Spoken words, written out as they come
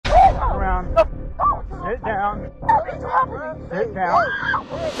Sit down. Sit down.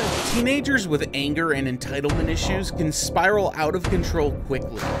 Teenagers with anger and entitlement issues can spiral out of control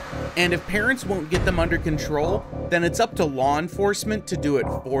quickly, and if parents won't get them under control, then it's up to law enforcement to do it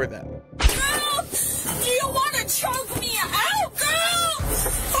for them. Girl, do you want to choke me out, girl?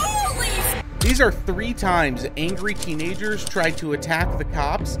 Holy! These are 3 times angry teenagers tried to attack the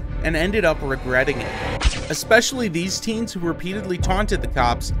cops and ended up regretting it. Especially these teens who repeatedly taunted the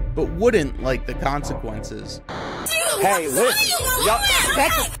cops but wouldn't like the consequences. Hey, listen, y'all,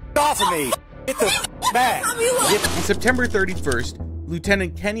 back the off of me. Get the back. On September 31st,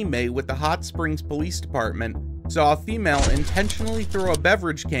 Lieutenant Kenny May with the Hot Springs Police Department saw a female intentionally throw a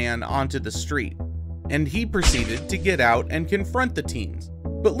beverage can onto the street, and he proceeded to get out and confront the teens.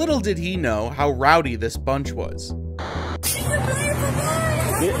 But little did he know how rowdy this bunch was.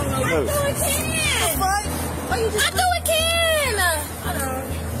 I threw a can!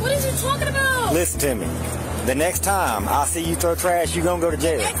 What is you talking about? Listen to me. The next time I see you throw trash, you're gonna go to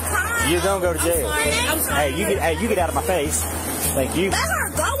jail. You're gonna go to jail. I'm sorry. Hey, you get out of my face. Thank you. Let her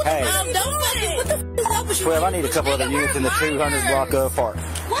go. Hey. What the f is up with you? 12, I need a couple other youths in the 200 block of park.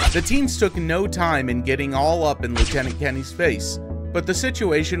 The teens took no time in getting all up in Lieutenant Kenny's face, but the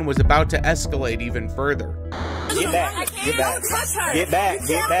situation was about to escalate even further. Get back. Get back. Get back.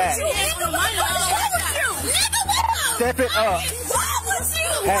 Get back. Step it up.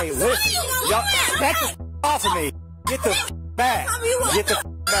 Hey, listen. Y'all, back the off of me. Get the back. Get the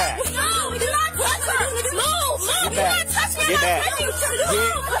back. Get back. Get back. Get back.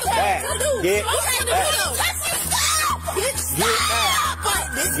 Get back. Get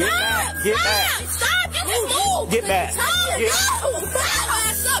back. Get back. Get back.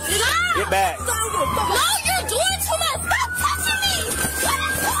 Get back. No, you're doing too much. Stop touching me.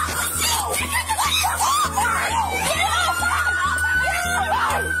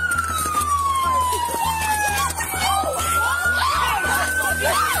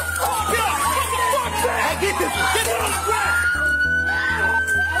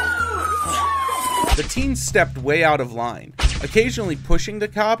 The teens stepped way out of line, occasionally pushing the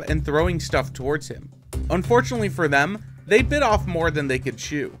cop and throwing stuff towards him. Unfortunately for them, they bit off more than they could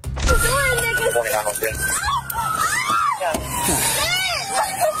chew.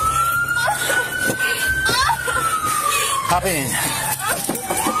 Hop in.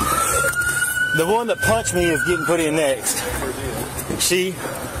 The one that punched me is getting put in next. She.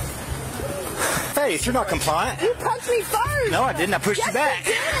 Face, you're not compliant. You punched me first. No, I didn't. I pushed you back.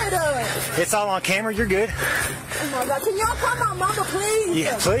 It's all on camera. You're good. Oh my God. Can y'all call my mama, please?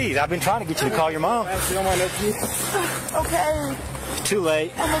 Yeah, please. I've been trying to get you to call your mom. Okay. Too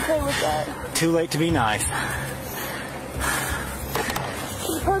late. I'm okay with that. Too late to be nice.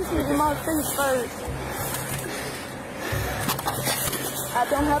 She punched me in my face first. I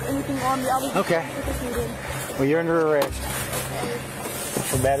don't have anything on me. I was Okay. Well, you're under arrest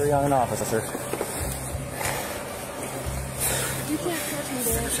for battery on an officer. You can't touch me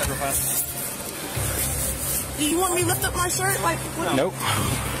there. Do you want me to lift up my shirt? Like, what? Nope.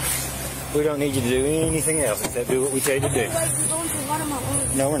 We don't need you to do anything else except do what we tell you to do. Wait, you're going to one of my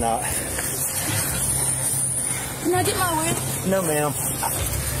own. No, we're not. Can I get my wig? No, ma'am.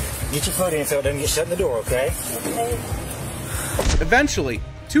 Get your foot in so it doesn't get shut in the door, okay? Okay. Eventually,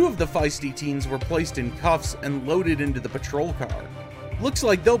 2 of the feisty teens were placed in cuffs and loaded into the patrol car. Looks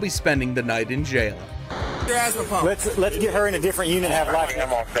like they'll be spending the night in jail. Let's get her in a different unit and have life.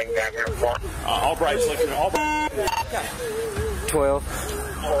 All bright selected. All 12.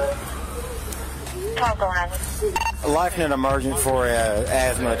 A life net emergent for an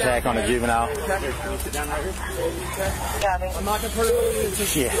asthma attack on a juvenile.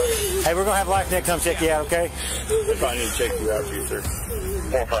 Yeah. Hey, we're gonna have life net come check you out, okay? If I need to check you out, too, sir.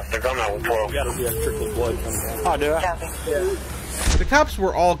 I'm out with 12. Got to be a trickle blood coming out. Oh, do I? Yeah. The cops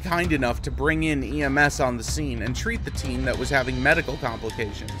were all kind enough to bring in EMS on the scene and treat the teen that was having medical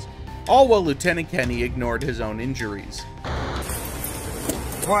complications, all while Lieutenant Kenny ignored his own injuries.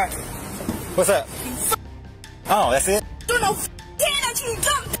 What? What's up? Oh, that's it?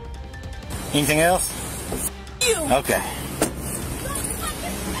 Anything else? Okay.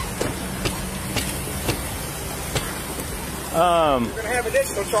 You're going to have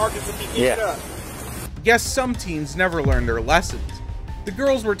additional charges if you keep it up. Guess some teens never learned their lessons. The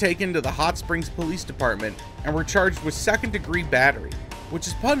girls were taken to the Hot Springs Police Department and were charged with second-degree battery, which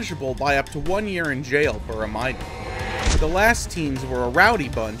is punishable by up to 1 year in jail for a minor. The last teens were a rowdy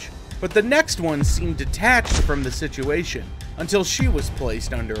bunch, but the next one seemed detached from the situation until she was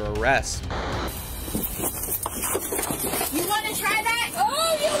placed under arrest. You want to try that?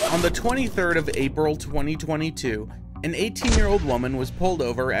 Oh, you want On the 23rd of April 2022, An 18-year-old woman was pulled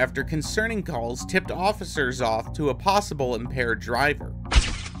over after concerning calls tipped officers off to a possible impaired driver.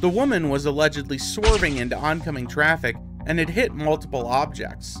 The woman was allegedly swerving into oncoming traffic and had hit multiple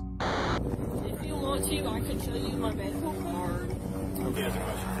objects. If you want to, I could show you my medical card. Okay.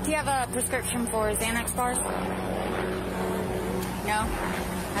 Do you have a prescription for Xanax bars? No?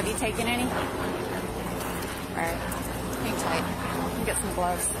 Have you taken any? Alright. Hang tight. Let me get some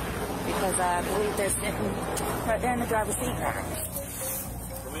gloves. Because I believe they're sitting right there in the driver's seat.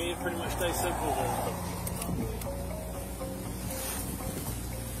 For me, it pretty much stays simple.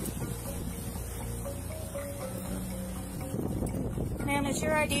 Ma'am, is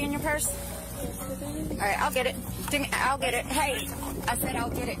your ID in your purse? Alright, I'll get it. I'll get it. Hey, I said I'll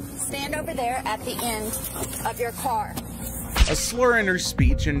get it. Stand over there at the end of your car. A slur in her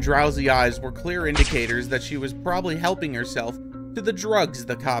speech and drowsy eyes were clear indicators that she was probably helping herself to the drugs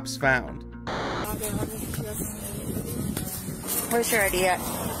the cops found. Where's your ID at?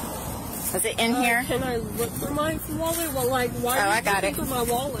 Was it in here? Can I look for my wallet? Well, like, why are you looking for my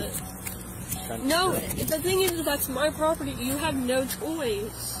wallet? No, the thing is, that's my property. You have no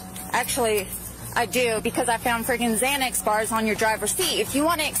choice. Actually, I do, because I found friggin' Xanax bars on your driver's seat. If you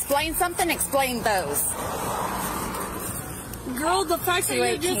want to explain something, explain those. Girl, the fact that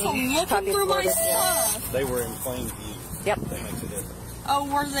you're just looking for my stuff. They were in plain view. Yep. That makes a difference. Oh,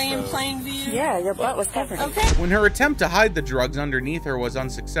 were they in plain view? Yeah, your butt was covered. Okay. When her attempt to hide the drugs underneath her was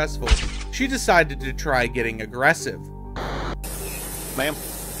unsuccessful, she decided to try getting aggressive. Ma'am,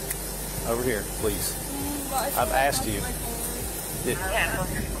 over here, please. I've asked you.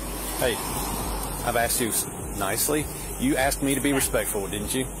 Hey, I've asked you nicely. You asked me to be respectful,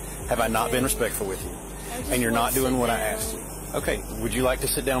 didn't you? Have I not been respectful with you? And you're not doing what I asked you. Okay, would you like to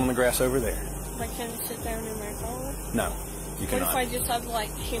sit down on the grass over there? I can sit down in my car? No, you cannot. What if I just have, like,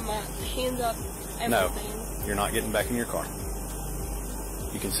 my hands up, everything? No, you're not getting back in your car.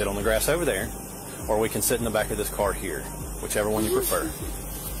 You can sit on the grass over there, or we can sit in the back of this car here, whichever one you prefer.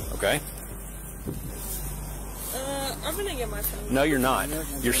 Okay? I'm gonna get my phone. No, you're not.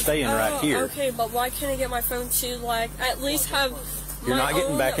 You're staying right here. Okay, but why can't I get my phone to, like, at least have You're not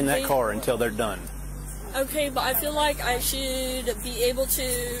getting back in that vehicle? car until they're done. Okay, but I feel like I should be able to.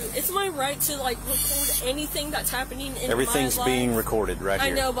 It's my right to, like, record anything that's happening in my life. Everything's being recorded right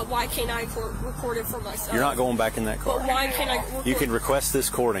here. I know, but why can't I record it for myself? You're not going back in that car. But why can't I record? You can request this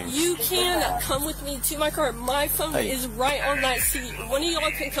recording. You can come with me to my car. My phone is right on that seat. One of y'all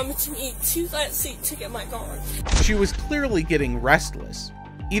can come with me to that seat to get my car. She was clearly getting restless,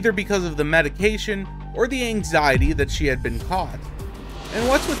 either because of the medication or the anxiety that she had been caught. And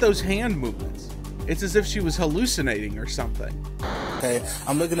what's with those hand movements? It's as if she was hallucinating or something. Okay,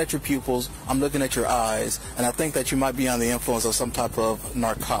 I'm looking at your pupils, I'm looking at your eyes, and I think that you might be on the influence of some type of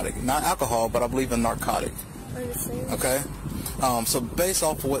narcotic. Not alcohol, but I believe in narcotic. Okay? So based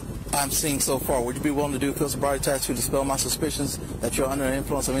off of what I'm seeing so far, would you be willing to do a field sobriety test to dispel my suspicions that you're under the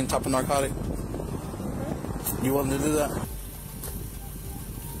influence of any type of narcotic? You willing to do that?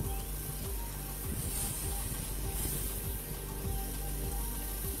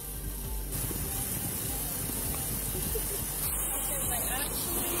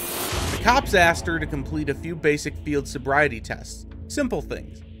 Cops asked her to complete a few basic field sobriety tests, simple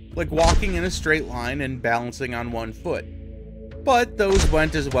things, like walking in a straight line and balancing on one foot. But those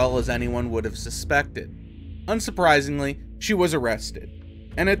went as well as anyone would have suspected. Unsurprisingly, she was arrested,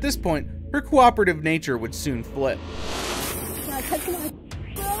 and at this point, her cooperative nature would soon flip.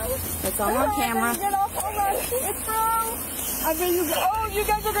 It's on camera. Get off all my shit, bro. I mean, you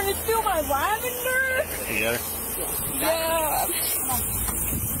guys are gonna steal my lavender? You got her? Yeah.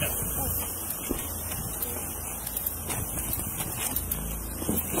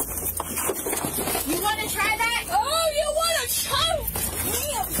 You want to try that? Oh, you want to choke me?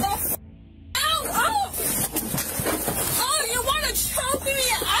 Oh, you want to choke me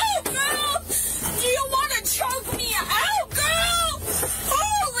out, girl? Do you want to choke me out, girl?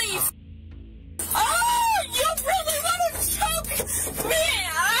 Holy oh, you really want to choke me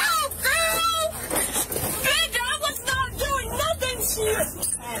out, girl? Bitch, I was not doing nothing to you.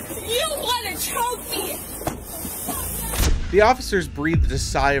 You want to choke me. The officers breathed a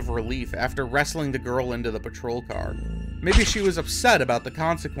sigh of relief after wrestling the girl into the patrol car. Maybe she was upset about the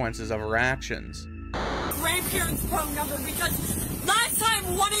consequences of her actions. Grandparents' phone number, because last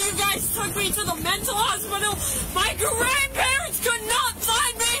time one of you guys took me to the mental hospital, my grandparents could not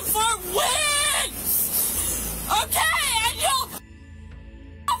find me for weeks! Okay, and you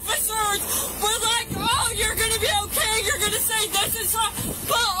officers were like, oh, you're gonna be okay, you're gonna say this is fine,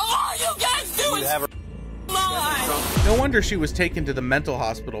 but all you guys do is lie. No wonder she was taken to the mental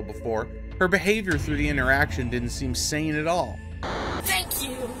hospital before. Her behavior through the interaction didn't seem sane at all. Thank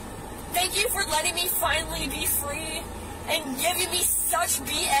you. Thank you for letting me finally be free and giving me such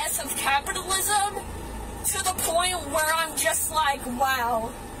BS of capitalism to the point where I'm just like,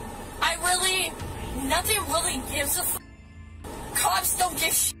 wow. Nothing really gives a f***. Cops don't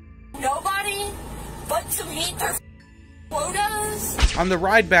give sh** nobody, but to meet their quotas. On the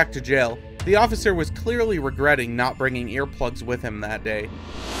ride back to jail, the officer was clearly regretting not bringing earplugs with him that day.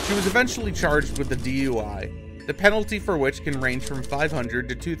 She was eventually charged with a DUI, the penalty for which can range from $500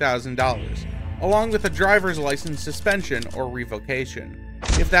 to $2,000, along with a driver's license suspension or revocation.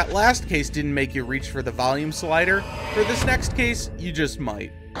 If that last case didn't make you reach for the volume slider, for this next case, you just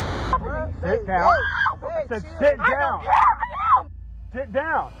might. Sit down. I said sit down. Sit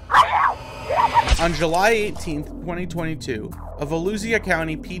down. On July 18th, 2022, a Volusia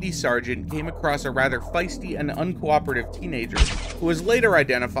County PD sergeant came across a rather feisty and uncooperative teenager who was later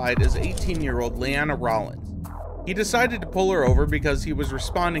identified as 18-year-old Leanna Rollins. He decided to pull her over because he was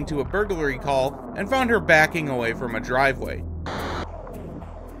responding to a burglary call and found her backing away from a driveway.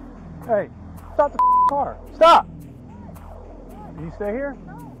 Hey, stop the car. Stop. Can you stay here?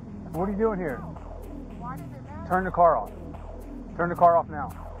 What are you doing here? Turn the car off. Turn the car off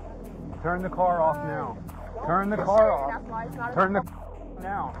now. Turn the car off now. Turn the car off. Turn the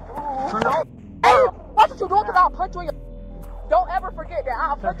now. Turn the Hey, watch what you doing because I'll punch you in your... Don't ever forget that.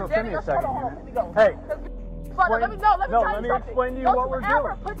 I'll punch you Send me in a your second, shut Hey. Let me explain to you what we're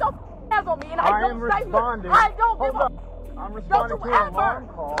doing. Put your hands on me and I am responding. I don't give a... I'm responding to an alarm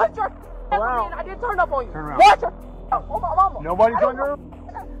call. Put your hands on me and I didn't turn up on you. Turn around. Watch your... Oh, my mama. Nobody's under.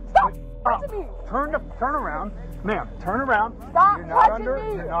 Stop touching me. Turn around, ma'am. Turn around. Stop You're not touching under. me.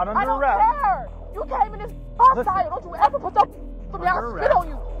 You're not I under don't arrest. care. You came in this hostile. Don't you ever put your on me. I'll spit on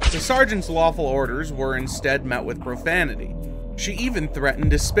you. The sergeant's lawful orders were instead met with profanity. She even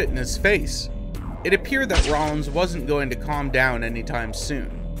threatened to spit in his face. It appeared that Rollins wasn't going to calm down anytime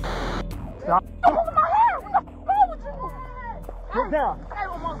soon. Stop. Look at my hair. What the fuck wrong with you? Sit down.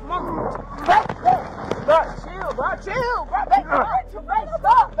 Hey, chill, bro. Chill, bro.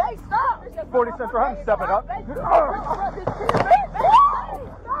 Babe, stop. 40 cents for him. Step it up.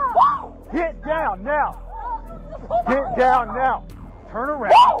 Get down now. Get down now. Turn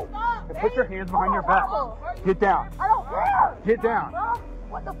around and put your hands behind your back. Get down. I don't care. Get down.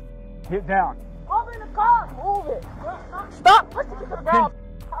 What the? Get down. Over in the car. Move it. Stop pushing me to the ground.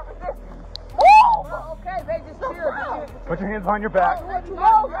 Move. Okay, babe, just chill. Put your hands behind your back. Move.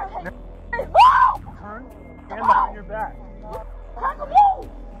 Turn and behind your back. Move.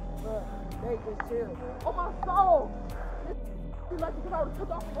 Babe, just chill. Oh my soul. You like to come out and took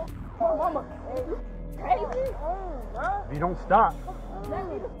off my mama. Crazy. If you don't stop,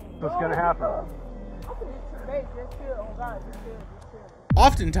 what's gonna happen? Babe, just chill. Oh God, just chill.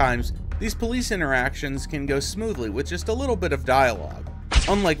 Oftentimes, these police interactions can go smoothly with just a little bit of dialogue.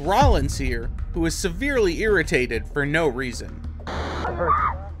 Unlike Rollins here, who is severely irritated for no reason.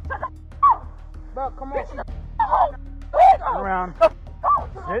 Bro, come on. Turn around.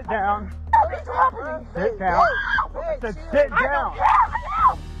 Sit down. Sit down. I said sit down.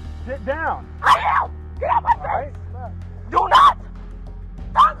 Sit down. Get out my face. Do not.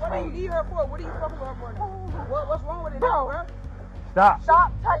 What do you need her for? What are you fucking with her for now? What's wrong with it now, bro? Stop.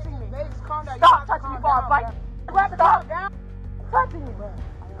 Stop touching me. Stop touching me before I fight. Stop touching me, bro.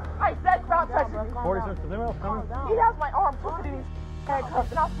 I said stop touching me. 40 cents. Is anyone else coming? He has my arm twisted in his handcuffs,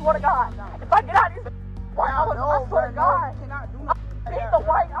 and I swear to God, if I get out of these white, I swear to God, I beat the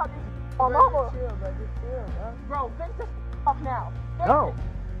white out of these mama. Bro, fix this up now. No.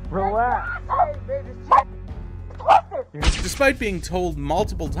 Relax. Despite being told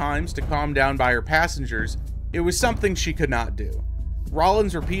multiple times to calm down by her passengers, it was something she could not do.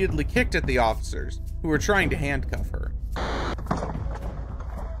 Rollins repeatedly kicked at the officers, who were trying to handcuff her.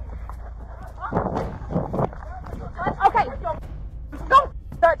 Okay, don't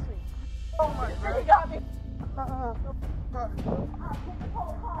touch me. Oh my God, you got me.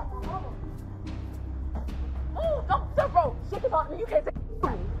 Don't, bro. Shit is on me. You can't say to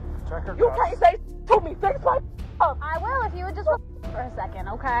me. Check her You cuffs. can't say to me. Fix my cuffs. I will if you would just for a second,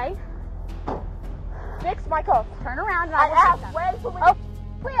 okay? Fix my cuffs. Turn around and I I will fix asked them. way too many. Oh,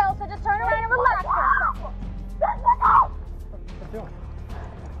 will, so just turn around and relax for a second. Fix my cuffs. What's doing?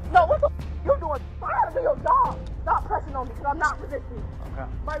 No, what the you doing? I gotta do your job. Stop pressing on me because I'm not resisting. Okay.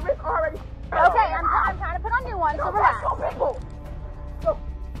 My wrist already. Okay, I'm trying to put on new ones, so relax.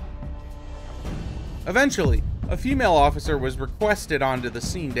 Eventually, a female officer was requested onto the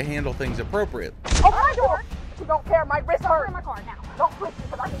scene to handle things appropriately. Open my door. You don't care. My wrist hurts. In my car now. Don't push me,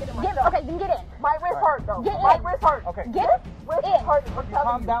 because I can get in myself. Okay, then get in. My wrist hurt, though. Get My in. wrist hurt. Okay. Get Wrist in. hurt. I'm telling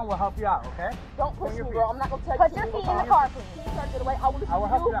Calm you. down, we'll help you out, okay? Don't push me, bro. I'm not going to tell Put you. your to feet do in the it. car, please. Can you start to get away? I will listen I will to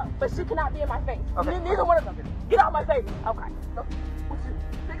help you, you out. but she cannot be in my face. Okay. Neither one of them. Get out my face. Okay.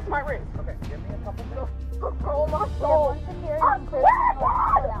 Fix my wrist. Okay, give me a couple minutes. Control my soul. I swear to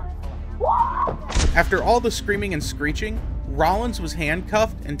God. After all the screaming and screeching, Rollins was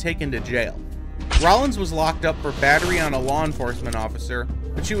handcuffed and taken to jail. Rollins was locked up for battery on a law enforcement officer,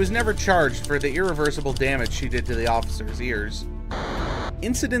 but she was never charged for the irreversible damage she did to the officer's ears.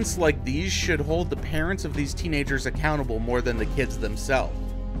 Incidents like these should hold the parents of these teenagers accountable more than the kids themselves.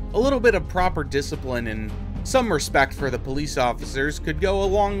 A little bit of proper discipline and some respect for the police officers could go a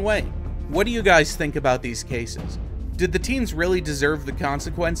long way. What do you guys think about these cases? Did the teens really deserve the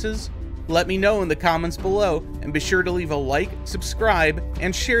consequences? Let me know in the comments below, and be sure to leave a like, subscribe,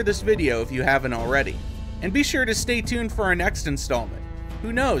 and share this video if you haven't already. And be sure to stay tuned for our next installment.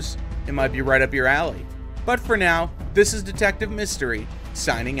 Who knows, it might be right up your alley. But for now, this is Detective Mystery,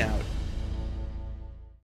 signing out.